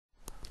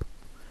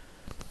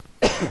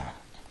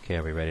Okay,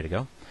 are we ready to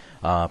go?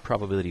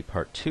 Probability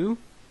part 2.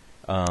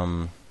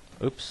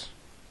 Oops,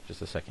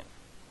 just a second.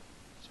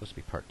 It's supposed to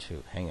be part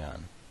 2. Hang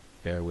on.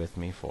 Bear with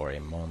me for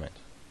a moment.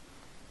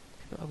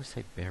 People always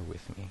say bear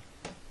with me.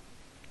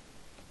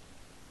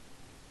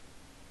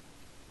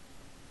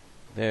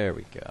 There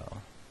we go.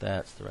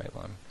 That's the right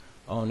one.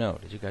 Oh no,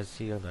 did you guys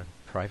see all the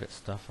private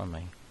stuff on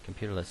my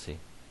computer? Let's see.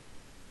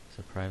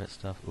 So private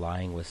stuff,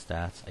 lying with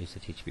stats. I used to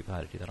teach people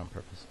how to do that on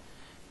purpose.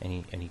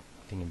 Anything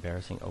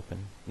embarrassing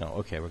open? No,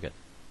 okay, we're good.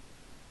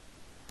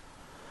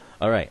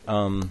 All right,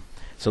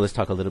 so let's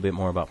talk a little bit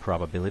more about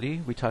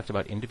probability. We talked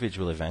about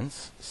individual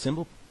events.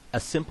 A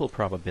simple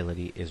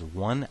probability is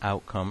one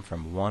outcome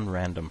from one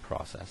random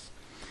process.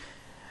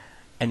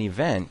 An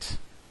event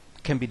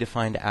can be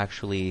defined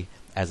actually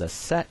as a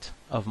set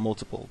of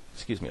multiple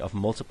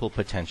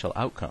potential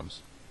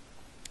outcomes.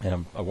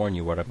 And I warn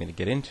you, what I'm going to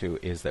get into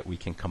is that we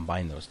can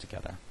combine those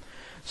together.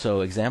 So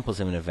examples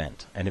of an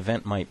event. An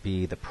event might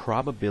be the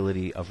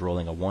probability of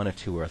rolling a 1, a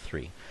 2, or a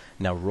 3.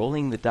 Now,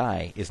 rolling the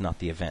die is not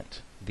the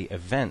event. The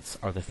events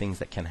are the things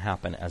that can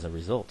happen as a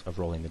result of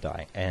rolling the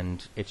die.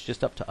 And it's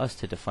just up to us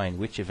to define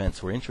which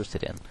events we're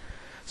interested in.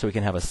 So we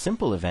can have a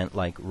simple event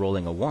like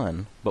rolling a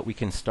 1, but we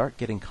can start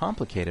getting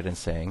complicated and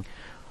saying,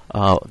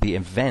 the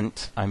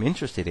event I'm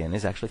interested in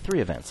is actually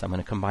 3 events. I'm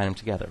going to combine them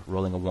together,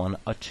 rolling a 1,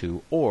 a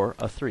 2, or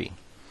a 3.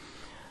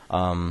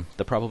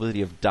 The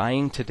probability of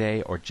dying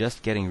today or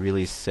just getting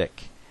really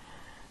sick.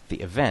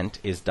 The event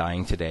is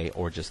dying today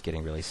or just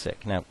getting really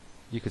sick. Now,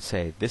 you could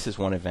say this is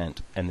one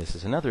event and this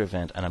is another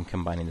event, and I'm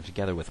combining them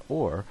together with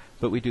or,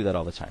 but we do that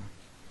all the time.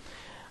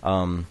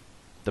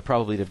 The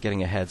probability of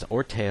getting a heads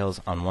or tails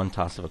on one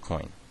toss of a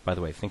coin. By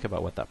the way, think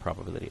about what that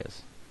probability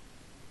is.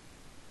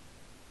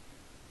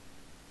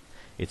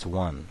 It's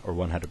 1 or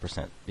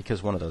 100%,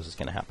 because one of those is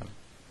going to happen,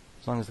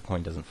 as long as the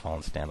coin doesn't fall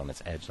and stand on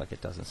its edge like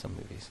it does in some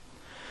movies.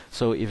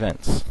 So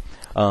events.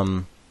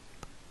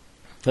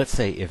 Let's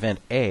say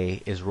event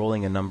A is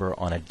rolling a number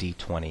on a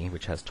d20,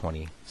 which has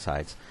 20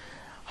 sides,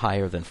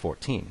 higher than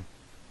 14.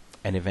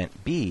 And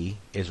event B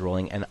is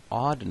rolling an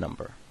odd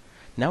number.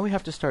 Now we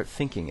have to start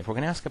thinking, if we're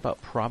going to ask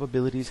about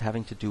probabilities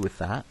having to do with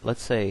that,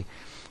 let's say,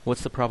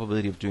 what's the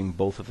probability of doing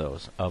both of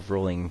those, of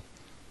rolling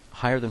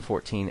higher than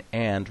 14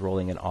 and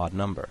rolling an odd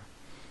number?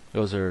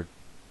 Those are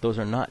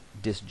not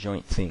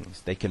disjoint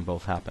things. They can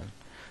both happen.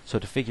 So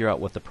to figure out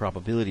what the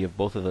probability of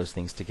both of those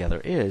things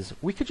together is,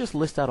 we could just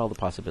list out all the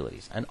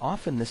possibilities. And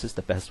often this is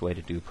the best way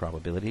to do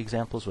probability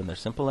examples when they're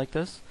simple like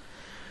this.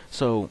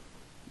 So,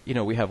 you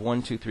know, we have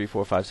 1, 2, 3,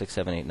 4, 5, 6,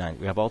 7, 8, 9.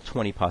 We have all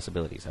 20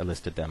 possibilities. I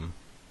listed them.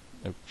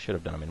 I should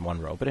have done them in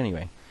one row. But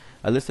anyway,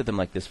 I listed them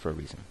like this for a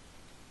reason.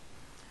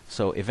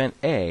 So event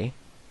A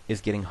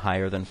is getting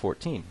higher than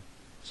 14.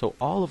 So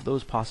all of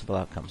those possible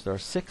outcomes, there are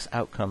 6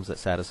 outcomes that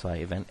satisfy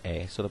event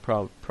A. So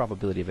the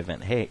probability of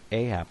event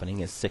A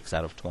happening is 6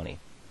 out of 20.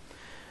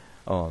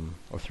 Or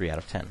 3 out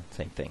of 10,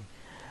 same thing.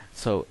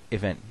 So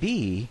event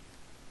B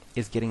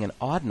is getting an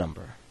odd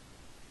number.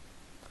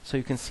 So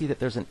you can see that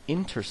there's an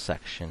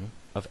intersection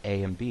of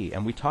A and B.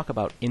 And we talk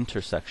about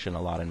intersection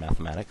a lot in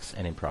mathematics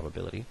and in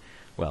probability.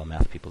 Well,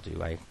 math people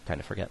do. I kind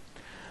of forget.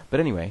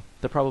 But anyway,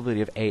 the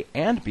probability of A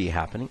and B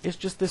happening is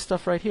just this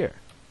stuff right here.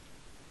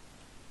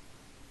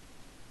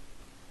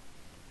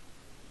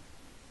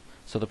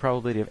 So the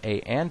probability of A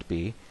and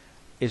B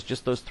is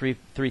just those three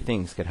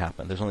things could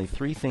happen. There's only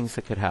 3 things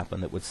that could happen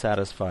that would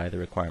satisfy the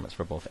requirements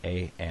for both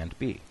A and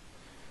B.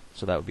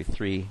 So that would be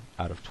 3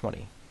 out of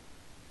 20.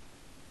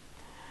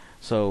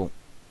 So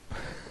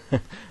I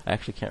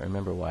actually can't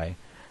remember why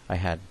I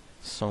had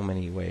so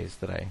many ways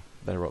that I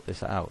wrote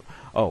this out.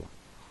 Oh,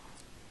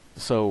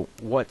 so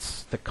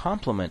what's the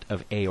complement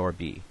of A or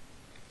B?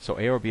 So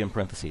A or B in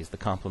parentheses, the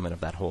complement of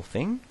that whole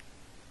thing?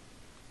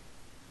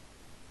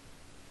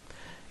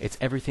 It's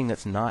everything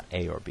that's not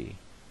A or B.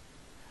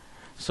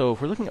 So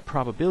if we're looking at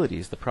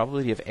probabilities, the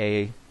probability of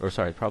A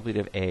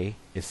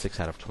is 6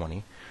 out of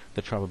 20.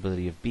 The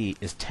probability of B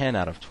is 10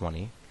 out of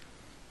 20.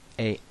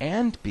 A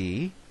and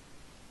B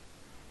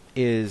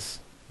is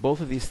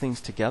both of these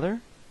things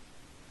together,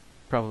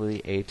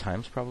 probability A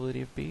times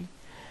probability of B.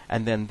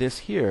 And then this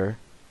here,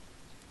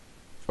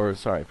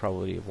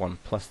 probability of 1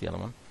 plus the other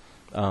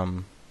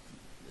one,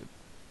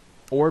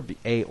 or B,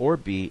 A or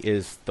B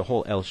is the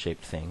whole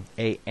L-shaped thing.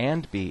 A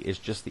and B is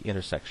just the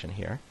intersection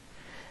here.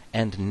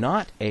 And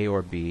not A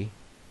or B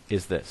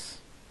is this.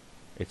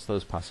 It's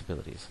those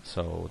possibilities.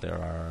 So there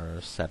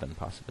are 7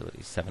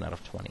 possibilities, 7 out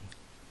of 20.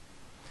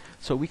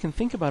 So we can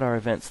think about our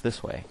events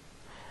this way.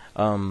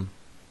 So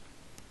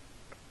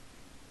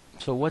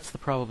what's the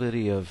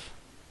probability of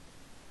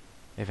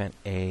event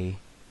A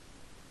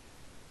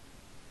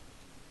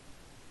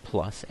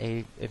plus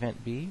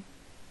event B?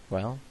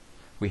 Well,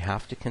 we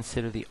have to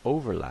consider the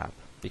overlap,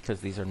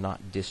 because these are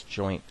not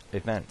disjoint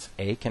events.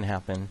 A can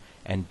happen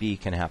and B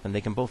can happen.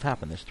 They can both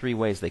happen. There's 3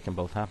 ways they can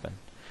both happen.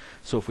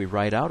 So if we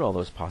write out all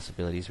those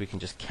possibilities, we can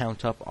just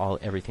count up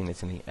everything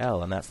that's in the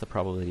L, and that's the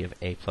probability of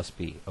A plus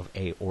B, of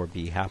A or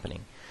B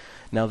happening.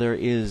 Now there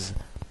is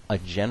a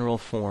general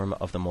form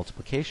of the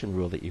multiplication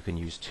rule that you can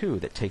use too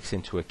that takes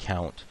into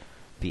account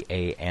the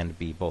A and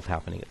B both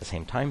happening at the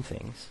same time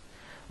things,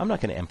 I'm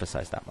not going to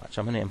emphasize that much.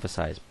 I'm going to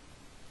emphasize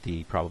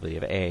the probability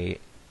of A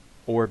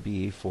or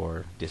B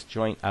for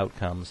disjoint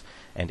outcomes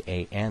and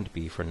A and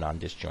B for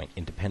non-disjoint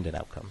independent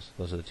outcomes.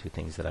 Those are the two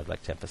things that I'd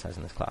like to emphasize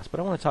in this class. But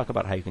I want to talk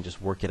about how you can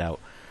just work it out,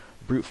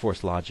 brute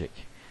force logic,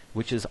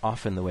 which is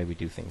often the way we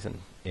do things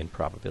in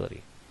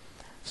probability.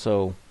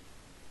 So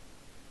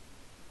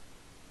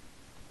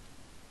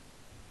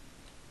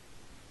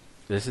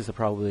this is the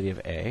probability of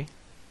A.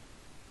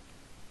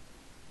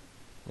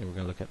 And we're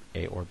going to look at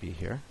A or B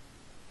here.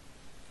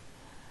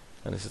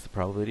 And this is the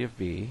probability of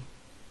B.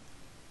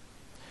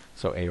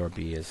 So A or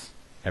B is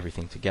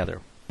everything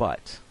together.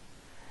 But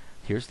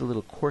here's the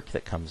little quirk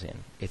that comes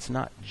in. It's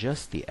not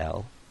just the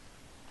L,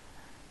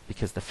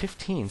 because the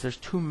 15s, there's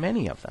too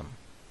many of them.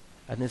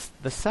 And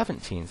the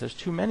 17s, there's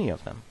too many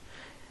of them.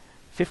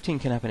 15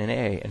 can happen in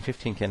A, and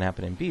 15 can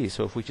happen in B.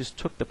 So if we just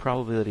took the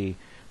probability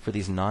for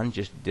these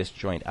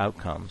non-disjoint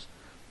outcomes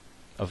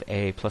of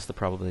A plus the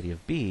probability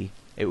of B,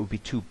 it would be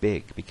too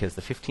big, because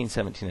the 15,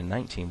 17, and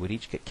 19 would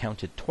each get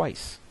counted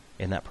twice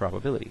in that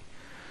probability.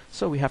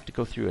 So we have to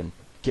go through and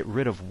get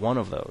rid of one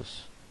of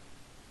those.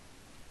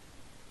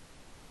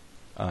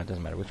 It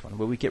doesn't matter which one,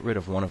 but we get rid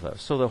of one of those.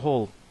 So the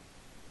whole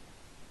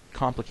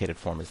complicated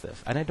form is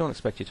this. And I don't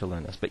expect you to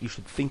learn this, but you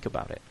should think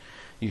about it.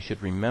 You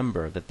should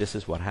remember that this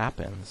is what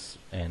happens,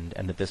 and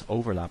that this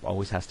overlap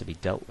always has to be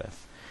dealt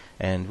with.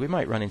 And we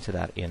might run into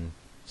that in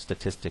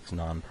statistics,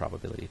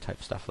 non-probability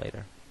type stuff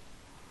later.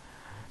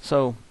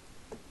 So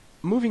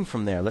moving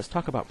from there, let's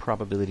talk about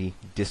probability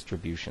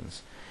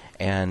distributions.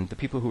 And the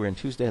people who are in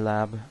Tuesday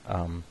lab,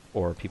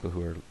 or people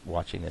who are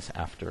watching this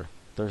after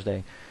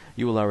Thursday,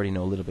 you will already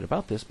know a little bit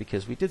about this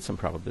because we did some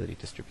probability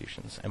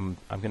distributions. And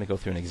I'm going to go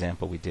through an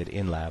example we did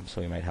in lab,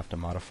 so we might have to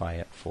modify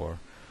it for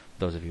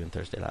those of you in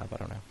Thursday lab, I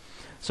don't know.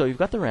 So you've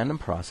got the random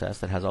process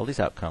that has all these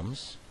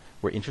outcomes.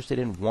 We're interested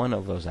in one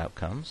of those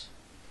outcomes.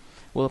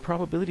 Well, a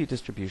probability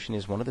distribution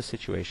is one of the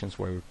situations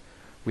where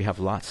we have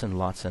lots and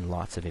lots and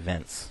lots of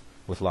events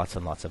with lots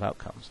and lots of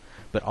outcomes.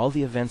 But all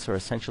the events are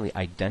essentially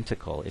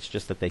identical. It's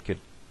just that they could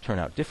turn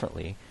out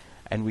differently.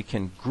 And we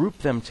can group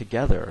them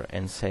together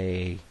and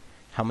say,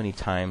 how many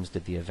times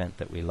did the event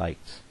that we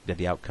liked, did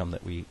the outcome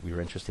that we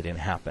were interested in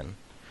happen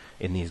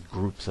in these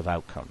groups of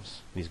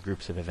outcomes, these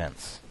groups of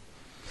events.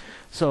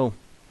 So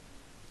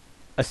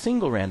a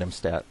single random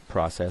stat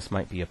process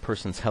might be a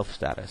person's health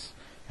status,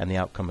 and the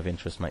outcome of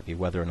interest might be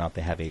whether or not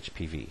they have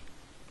HPV,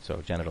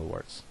 so genital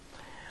warts.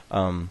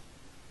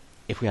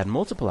 If we had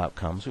multiple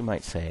outcomes, we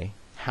might say,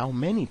 how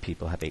many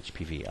people have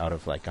HPV out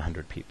of like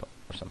 100 people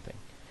or something?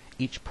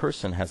 Each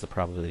person has the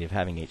probability of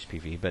having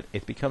HPV, but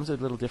it becomes a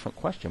little different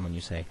question when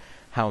you say,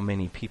 how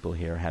many people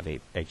here have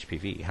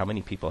HPV? How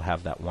many people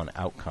have that one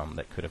outcome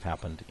that could have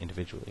happened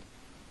individually?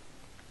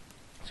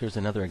 So here's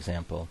another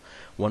example.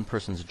 One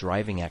person's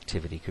driving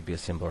activity could be a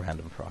simple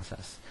random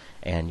process,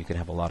 and you could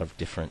have a lot of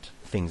different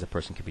things a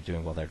person could be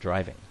doing while they're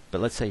driving.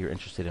 But let's say you're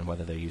interested in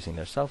whether they're using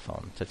their cell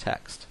phone to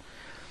text.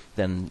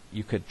 Then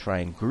you could try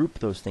and group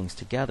those things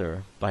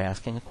together by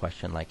asking a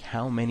question like,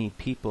 how many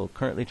people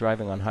currently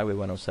driving on Highway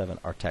 107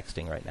 are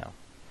texting right now?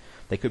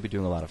 They could be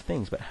doing a lot of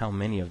things, but how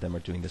many of them are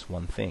doing this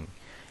one thing?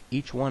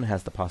 Each one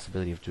has the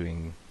possibility of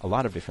doing a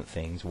lot of different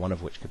things, one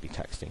of which could be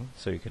texting.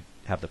 So you could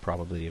have the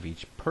probability of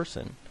each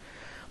person.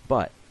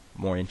 But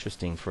more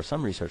interesting for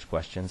some research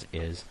questions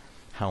is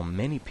how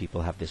many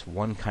people have this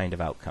one kind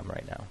of outcome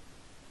right now.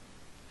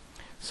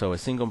 So a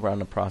single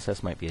random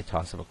process might be a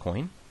toss of a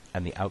coin,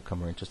 and the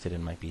outcome we're interested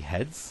in might be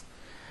heads.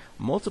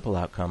 Multiple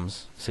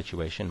outcomes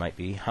situation might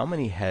be how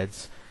many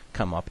heads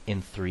come up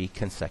in 3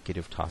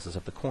 consecutive tosses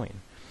of the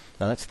coin.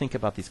 Now let's think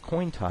about this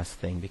coin toss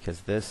thing,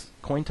 because this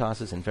coin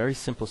tosses in very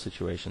simple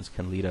situations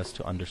can lead us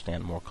to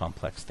understand more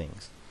complex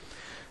things.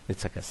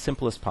 It's like a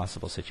simplest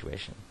possible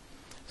situation.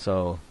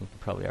 So you can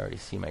probably already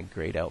see my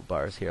grayed out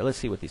bars here. Let's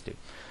see what these do.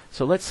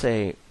 So let's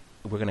say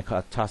we're going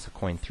to toss a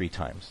coin 3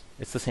 times.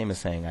 It's the same as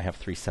saying I have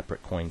 3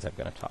 separate coins I'm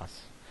going to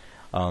toss.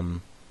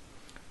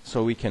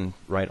 So we can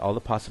write all the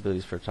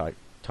possibilities for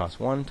toss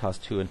 1, toss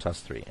 2, and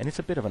toss 3. And it's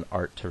a bit of an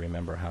art to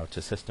remember how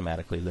to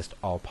systematically list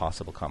all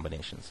possible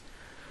combinations.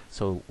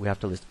 So we have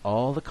to list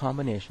all the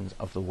combinations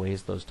of the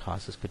ways those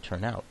tosses could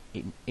turn out,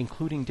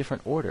 including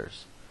different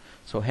orders.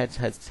 So heads,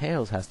 heads,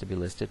 tails has to be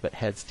listed, but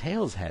heads,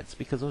 tails, heads,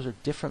 because those are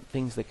different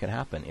things that could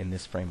happen in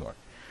this framework.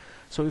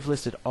 So we've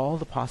listed all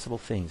the possible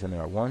things, and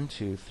there are 1,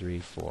 2, 3,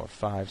 4,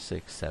 5,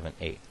 6, 7,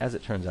 8. As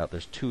it turns out,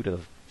 there's 2 to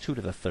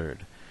the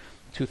third.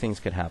 2 things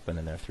could happen,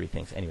 and there are 3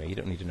 things. Anyway, you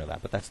don't need to know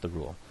that, but that's the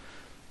rule.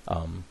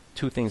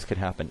 2 things could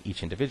happen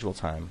each individual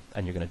time,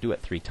 and you're going to do it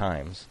 3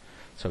 times.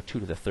 So 2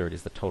 to the third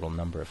is the total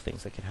number of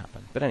things that could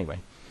happen. But anyway,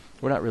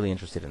 we're not really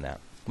interested in that.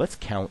 Let's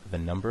count the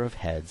number of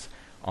heads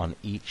on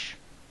each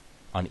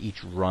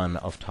run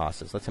of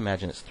tosses. Let's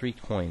imagine it's 3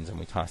 coins, and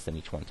we toss them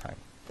each one time.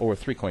 Or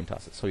 3 coin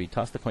tosses. So you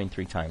toss the coin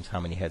 3 times. How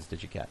many heads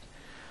did you get?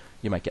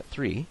 You might get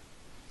 3,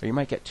 or you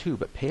might get 2,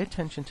 but pay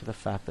attention to the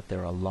fact that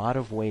there are a lot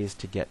of ways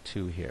to get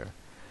 2 here.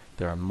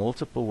 There are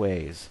multiple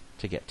ways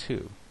to get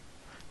 2.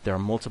 There are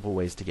multiple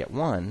ways to get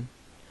 1,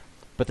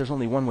 but there's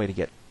only one way to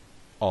get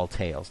all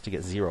tails to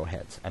get 0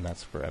 heads, and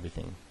that's for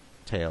everything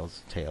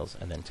tails, tails,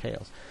 and then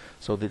tails.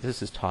 So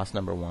this is toss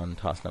number 1,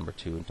 toss number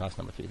 2, and toss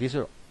number 3. These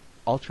are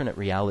alternate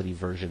reality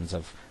versions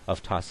of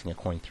tossing a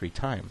coin 3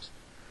 times.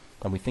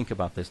 And we think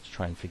about this to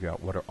try and figure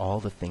out what are all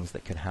the things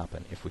that could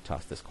happen if we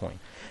toss this coin.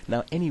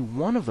 Now, any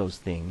one of those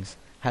things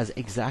has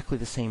exactly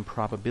the same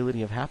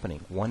probability of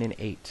happening, 1 in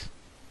 8,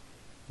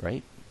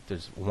 right?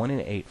 There's 1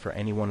 in 8 for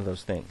any one of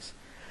those things.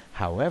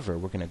 However,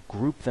 we're going to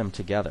group them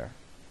together.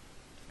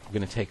 We're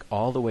going to take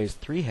all the ways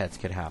 3 heads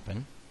could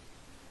happen,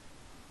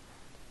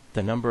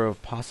 the number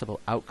of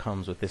possible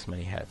outcomes with this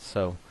many heads.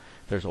 So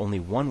there's only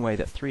one way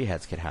that 3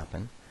 heads could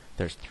happen.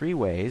 There's 3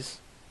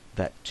 ways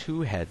that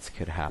 2 heads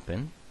could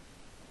happen.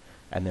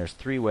 And there's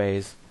 3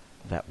 ways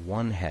that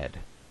 1 head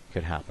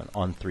could happen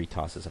on 3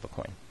 tosses of a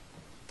coin.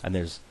 And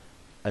there's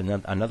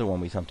another one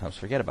we sometimes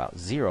forget about,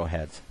 0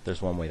 heads.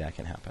 There's 1 way that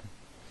can happen.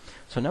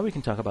 So now we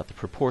can talk about the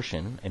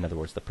proportion, in other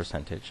words, the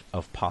percentage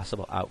of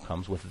possible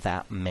outcomes with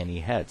that many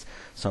heads.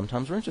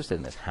 Sometimes we're interested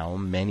in this. How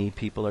many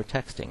people are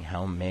texting?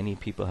 How many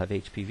people have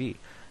HPV?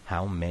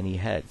 How many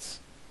heads?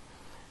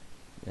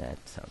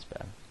 That sounds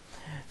bad.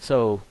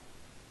 So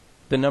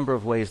the number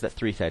of ways that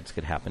 3 heads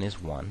could happen is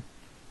 1.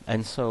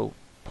 And so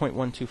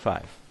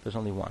 0.125, there's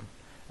only 1.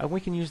 And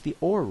we can use the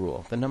OR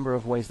rule, the number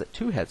of ways that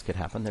 2 heads could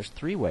happen. There's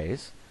 3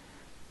 ways,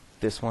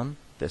 this one,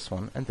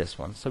 and this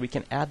one. So we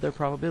can add their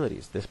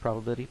probabilities, this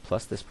probability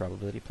plus this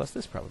probability plus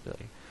this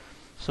probability.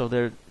 So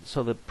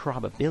the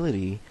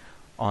probability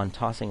on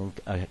tossing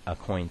a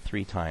coin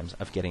 3 times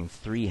of getting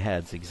 3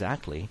 heads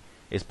exactly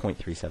is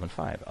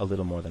 0.375, a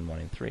little more than 1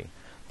 in 3.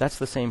 That's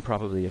the same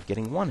probability of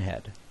getting 1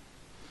 head.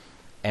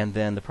 And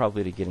then the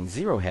probability of getting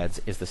 0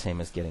 heads is the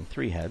same as getting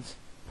 3 heads,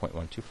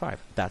 0.125.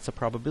 That's a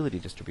probability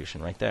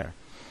distribution right there.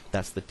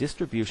 That's the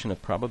distribution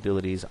of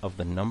probabilities of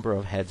the number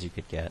of heads you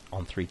could get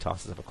on 3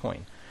 tosses of a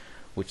coin,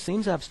 which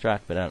seems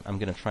abstract, but I'm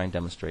going to try and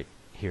demonstrate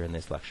here in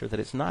this lecture that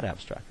it's not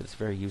abstract, that it's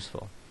very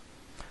useful.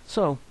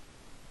 So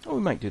we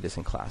might do this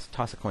in class.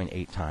 Toss a coin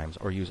 8 times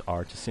or use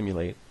R to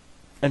simulate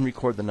and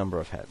record the number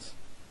of heads.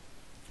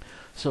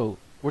 So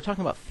we're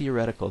talking about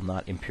theoretical,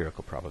 not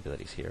empirical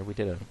probabilities here. We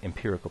did an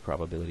empirical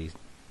probability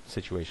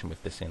situation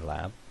with this in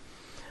lab.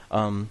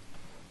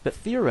 But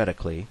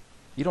theoretically,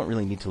 you don't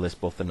really need to list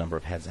both the number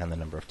of heads and the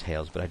number of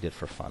tails, but I did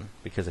for fun,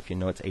 because if you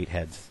know it's 8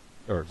 heads,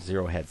 or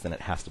 0 heads, then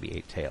it has to be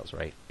 8 tails,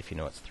 right? If you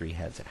know it's 3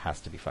 heads, it has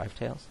to be 5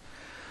 tails.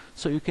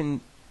 So you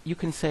can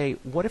say,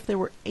 what if there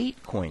were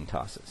 8 coin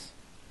tosses?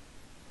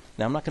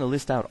 Now, I'm not going to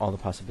list out all the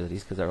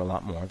possibilities, because there are a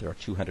lot more. There are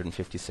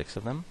 256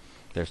 of them.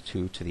 There's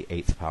 2 to the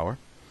 8th power,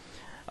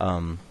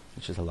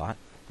 which is a lot,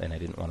 and I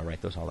didn't want to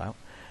write those all out.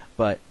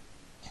 But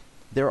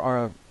there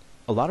are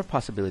a lot of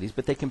possibilities,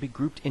 but they can be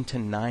grouped into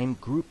 9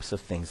 groups of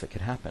things that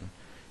could happen.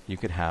 You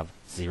could have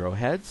 0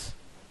 heads.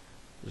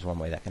 There's 1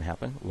 way that can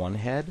happen. 1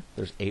 head.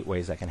 There's 8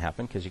 ways that can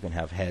happen, because you can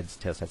have heads,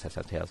 tails, heads, heads,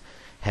 tails,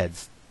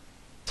 heads,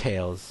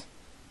 tails,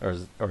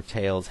 or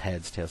tails,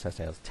 heads, tails, heads,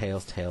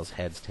 tails, tails,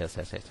 heads, tails,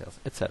 heads, tails,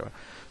 etc.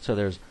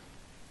 So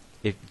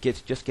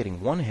just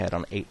getting 1 head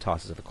on 8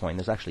 tosses of a coin.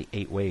 There's actually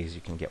 8 ways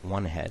you can get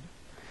 1 head.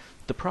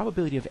 The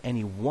probability of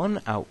any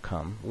one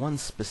outcome, one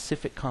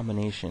specific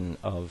combination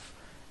of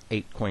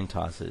 8 coin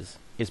tosses,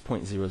 is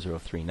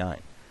 0.0039.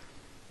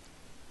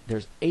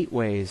 There's 8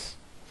 ways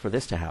for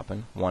this to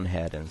happen, 1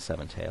 head and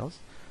 7 tails,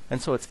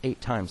 and so it's 8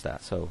 times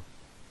that. So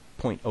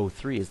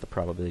 0.03 is the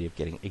probability of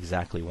getting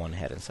exactly 1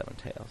 head and 7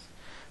 tails.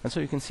 And so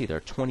you can see there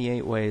are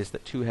 28 ways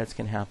that 2 heads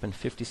can happen,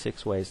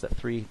 56 ways that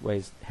 3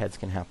 heads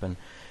can happen,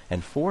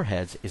 and 4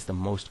 heads is the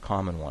most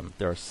common one.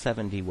 There are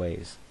 70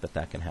 ways that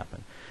that can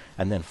happen.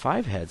 And then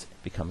 5 heads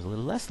becomes a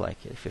little less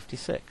likely,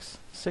 56,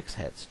 6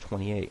 heads,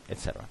 28,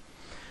 etc.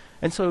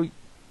 And so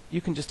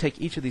you can just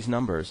take each of these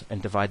numbers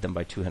and divide them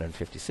by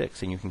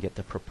 256, and you can get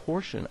the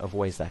proportion of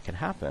ways that can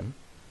happen,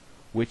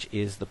 which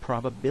is the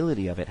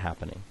probability of it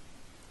happening.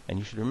 And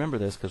you should remember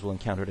this, because we'll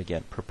encounter it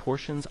again.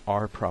 Proportions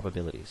are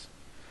probabilities.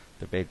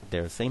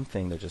 They're the same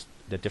thing, they're just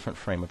a different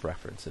frame of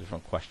reference, a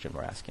different question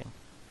we're asking.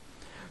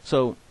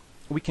 So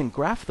we can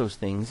graph those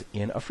things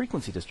in a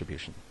frequency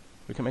distribution.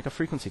 We can make a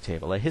frequency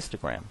table, a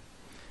histogram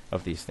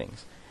of these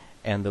things.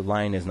 And the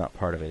line is not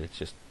part of it, it's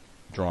just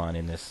drawn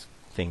in this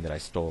thing that I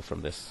stole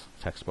from this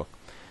textbook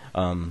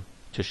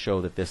to show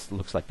that this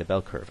looks like the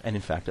bell curve. And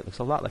in fact, it looks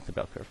a lot like the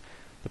bell curve.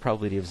 The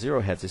probability of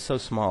 0 heads is so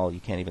small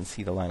you can't even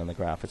see the line on the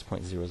graph. It's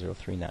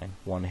 0.0039.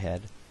 1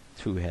 head,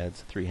 2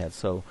 heads, 3 heads.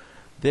 So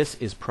this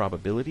is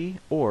probability,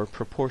 or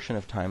proportion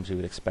of times we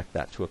would expect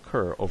that to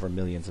occur over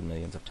millions and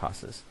millions of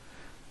tosses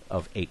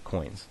of 8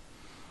 coins.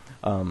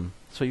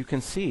 So you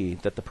can see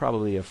that the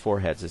probability of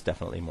 4 heads is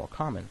definitely more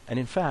common. And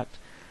in fact,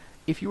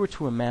 if you were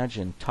to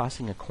imagine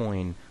tossing a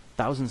coin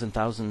thousands and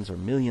thousands or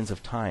millions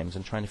of times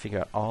and trying to figure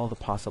out all the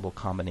possible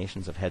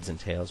combinations of heads and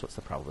tails, what's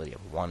the probability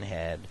of 1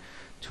 head,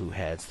 2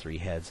 heads, 3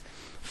 heads,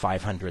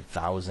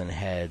 500,000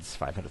 heads,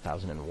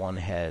 500,001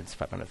 heads,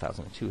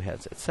 500,002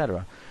 heads,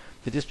 etc.,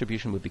 the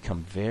distribution would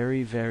become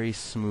very, very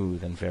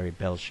smooth and very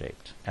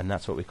bell-shaped. And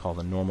that's what we call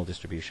the normal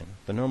distribution.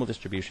 The normal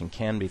distribution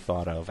can be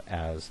thought of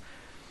as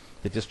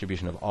the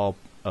distribution of all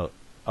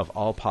of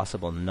all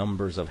possible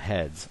numbers of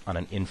heads on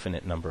an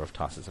infinite number of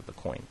tosses of the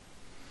coin.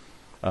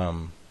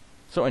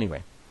 So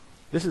anyway,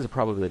 this is a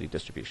probability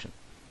distribution.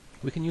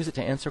 We can use it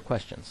to answer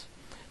questions.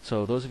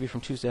 So those of you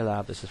from Tuesday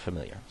Lab, this is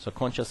familiar. So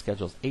Concha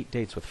schedules 8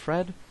 dates with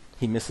Fred.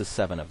 He misses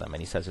 7 of them,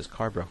 and he says his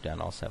car broke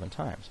down all 7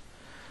 times.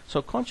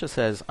 So Concha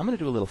says, I'm going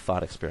to do a little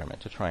thought experiment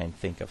to try and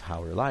think of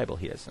how reliable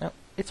he is. Now,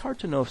 it's hard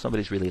to know if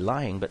somebody's really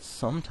lying, but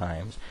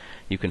sometimes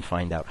you can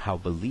find out how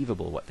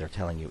believable what they're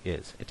telling you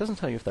is. It doesn't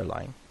tell you if they're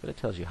lying, but it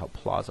tells you how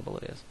plausible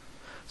it is.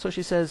 So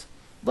she says,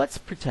 let's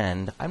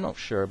pretend, I'm not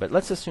sure, but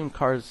let's assume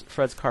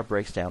Fred's car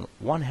breaks down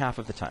 1/2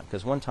 of the time,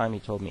 because one time he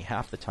told me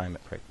half the time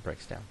it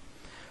breaks down.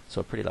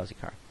 So a pretty lousy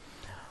car.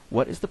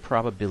 What is the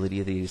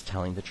probability that he's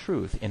telling the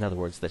truth? In other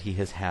words, that he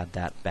has had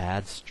that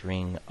bad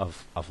string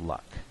of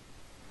luck.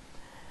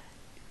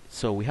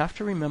 So we have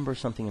to remember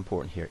something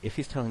important here. If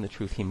he's telling the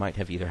truth, he might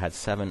have either had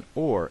 7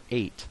 or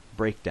 8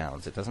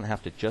 breakdowns. It doesn't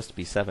have to just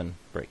be 7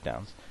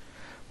 breakdowns.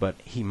 But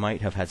he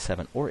might have had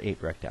 7 or 8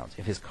 breakdowns.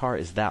 If his car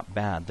is that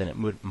bad, then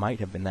it might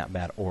have been that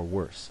bad or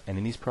worse. And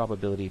in these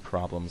probability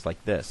problems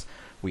like this,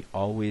 we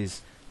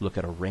always look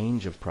at a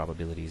range of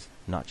probabilities,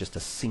 not just a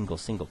single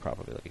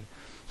probability.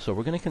 So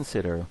we're going to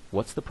consider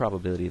what's the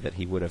probability that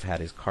he would have had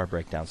his car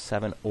break down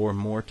 7 or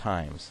more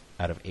times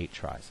out of 8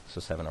 tries.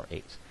 So 7 or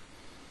 8.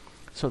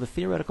 So the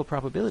theoretical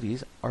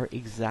probabilities are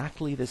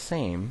exactly the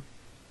same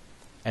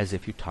as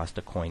if you tossed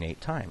a coin 8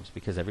 times,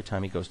 because every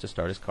time he goes to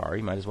start his car,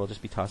 he might as well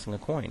just be tossing a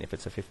coin if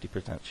it's a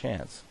 50%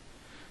 chance.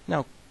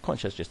 Now,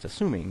 Concha's just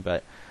assuming,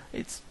 but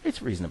it's a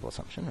reasonable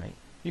assumption, right?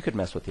 You could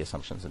mess with the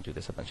assumptions and do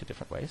this a bunch of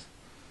different ways.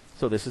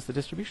 So this is the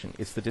distribution.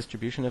 It's the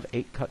distribution of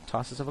 8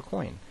 tosses of a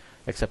coin,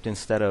 except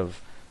instead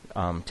of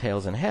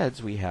tails and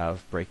heads, we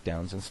have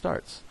breakdowns and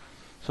starts.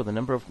 So the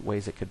number of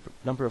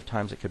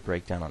times it could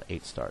break down on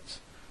 8 starts.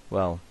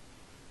 Well,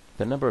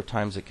 the number of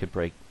times it could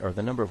break, or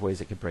the number of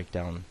ways it could break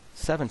down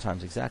 7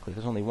 times exactly.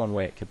 There's only one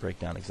way it could break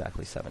down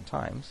exactly 7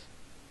 times.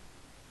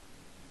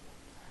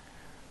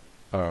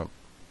 I'm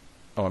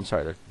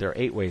sorry. There are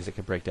 8 ways it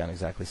could break down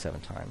exactly 7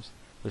 times.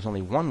 There's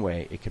only one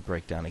way it could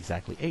break down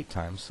exactly 8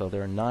 times. So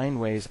there are 9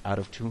 ways out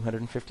of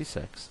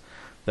 256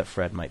 that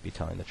Fred might be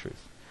telling the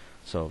truth.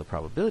 So the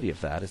probability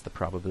of that is the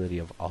probability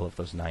of all of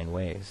those 9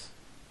 ways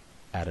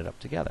added up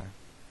together.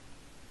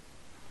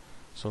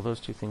 So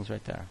those two things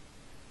right there.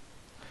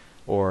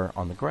 Or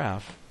on the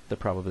graph, the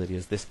probability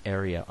is this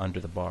area under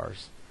the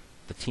bars,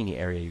 the teeny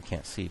area you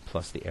can't see,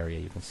 plus the area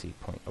you can see,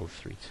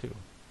 0.032.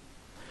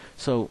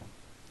 So,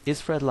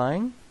 is Fred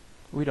lying?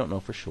 We don't know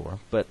for sure,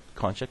 but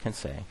Concha can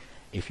say,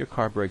 if your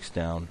car breaks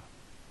down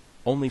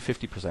only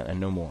 50% and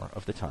no more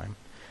of the time,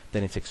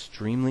 then it's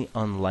extremely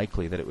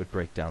unlikely that it would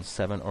break down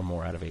 7 or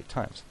more out of 8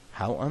 times.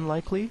 How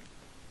unlikely?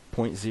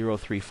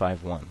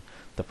 0.0351.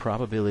 The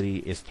probability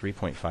is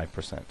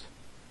 3.5%.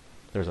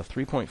 There's a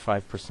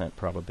 3.5%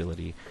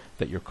 probability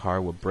that your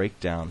car will break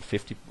down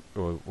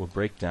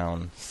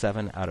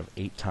 7 out of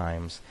 8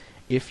 times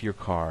if your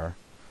car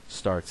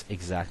starts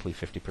exactly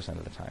 50%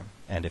 of the time,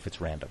 and if it's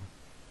random.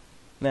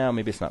 Now,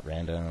 maybe it's not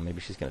random.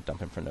 Maybe she's going to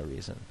dump him for no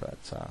reason, but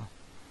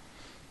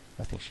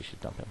I think she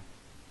should dump him.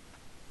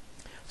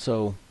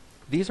 So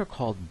these are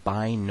called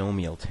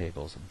binomial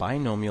tables.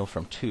 Binomial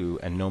from 2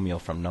 and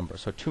nomial from number.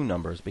 So 2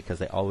 numbers because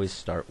they always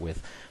start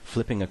with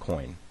flipping a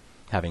coin,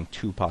 having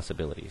 2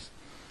 possibilities.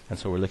 And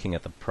so we're looking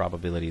at the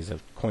probabilities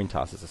of coin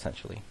tosses,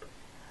 essentially.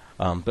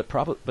 But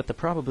the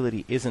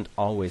probability isn't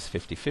always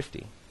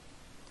 50-50.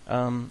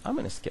 I'm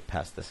going to skip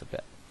past this a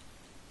bit.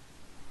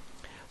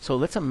 So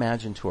let's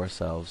imagine to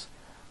ourselves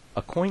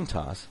a coin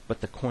toss, but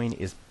the coin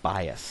is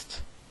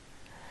biased.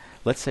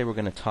 Let's say we're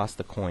going to toss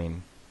the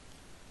coin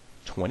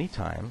 20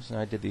 times. And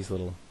I did these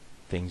little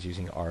things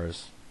using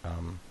R's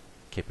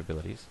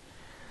capabilities.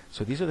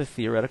 So these are the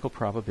theoretical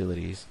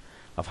probabilities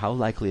of how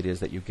likely it is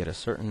that you get a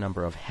certain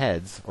number of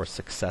heads or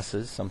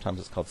successes. Sometimes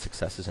it's called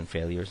successes and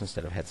failures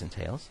instead of heads and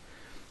tails,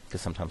 because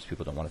sometimes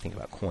people don't want to think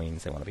about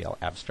coins. They want to be all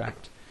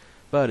abstract.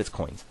 But it's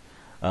coins.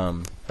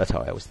 That's how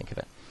I always think of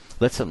it.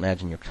 Let's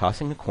imagine you're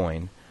tossing the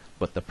coin,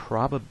 but the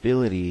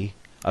probability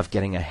of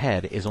getting a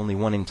head is only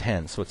 1 in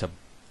 10. So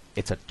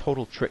it's a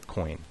total trick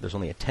coin. There's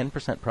only a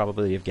 10%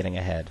 probability of getting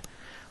a head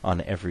on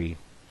every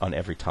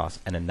toss,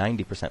 and a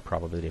 90%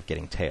 probability of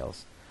getting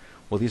tails.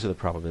 Well, these are the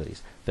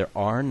probabilities. There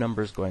are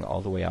numbers going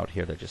all the way out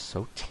here. They're just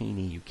so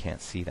teeny you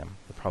can't see them.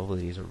 The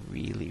probabilities are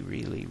really,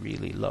 really,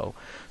 really low.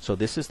 So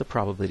this is the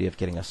probability of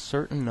getting a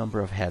certain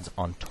number of heads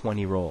on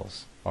 20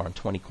 rolls, or on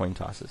 20 coin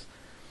tosses.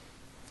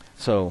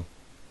 So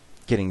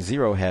getting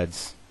 0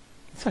 heads,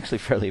 it's actually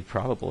fairly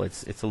probable.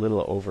 It's a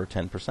little over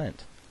 10%,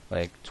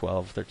 like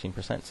 12,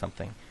 13%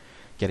 something.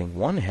 Getting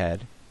 1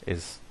 head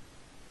is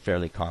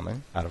fairly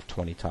common out of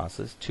 20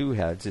 tosses. 2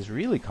 heads is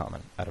really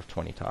common out of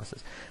 20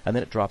 tosses. And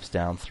then it drops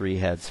down 3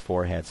 heads,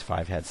 4 heads,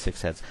 5 heads,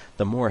 6 heads.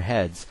 The more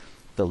heads,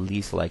 the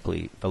less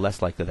likely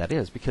that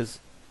is, because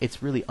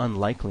it's really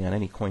unlikely on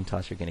any coin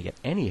toss you're going to get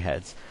any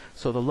heads.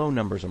 So the low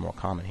numbers are more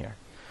common here.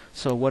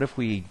 So what if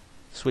we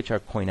switch our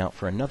coin out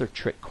for another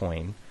trick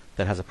coin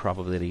that has a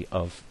probability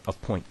of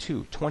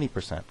 0.2,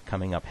 20%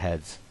 coming up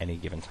heads any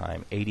given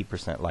time,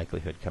 80%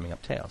 likelihood coming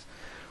up tails.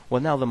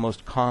 Well, now the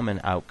most common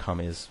outcome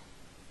is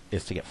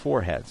to get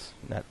 4 heads.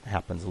 That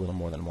happens a little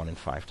more than 1 in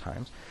 5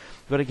 times.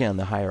 But again,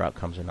 the higher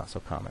outcomes are not so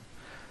common.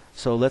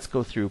 So let's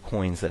go through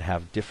coins that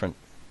have different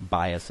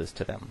biases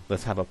to them.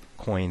 Let's have a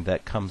coin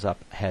that comes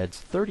up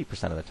heads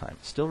 30% of the time.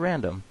 Still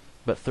random,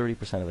 but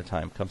 30% of the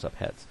time comes up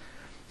heads.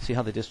 See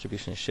how the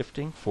distribution is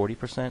shifting?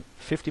 40%,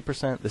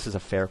 50%. This is a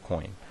fair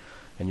coin.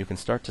 And you can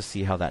start to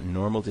see how that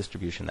normal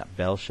distribution, that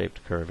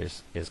bell-shaped curve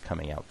is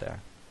coming out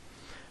there.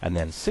 And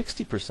then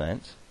 60%,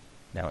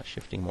 now it's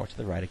shifting more to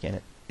the right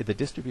again. The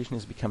distribution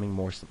is becoming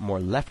more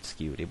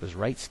left-skewed. It was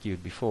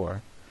right-skewed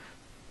before,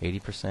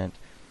 80%.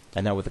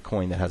 And now with a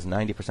coin that has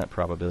 90%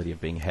 probability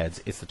of being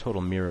heads, it's the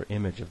total mirror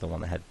image of the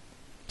one that had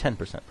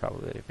 10%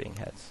 probability of being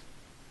heads.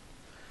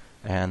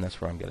 And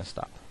that's where I'm going to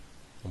stop.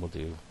 And we'll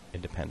do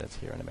independence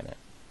here in a minute.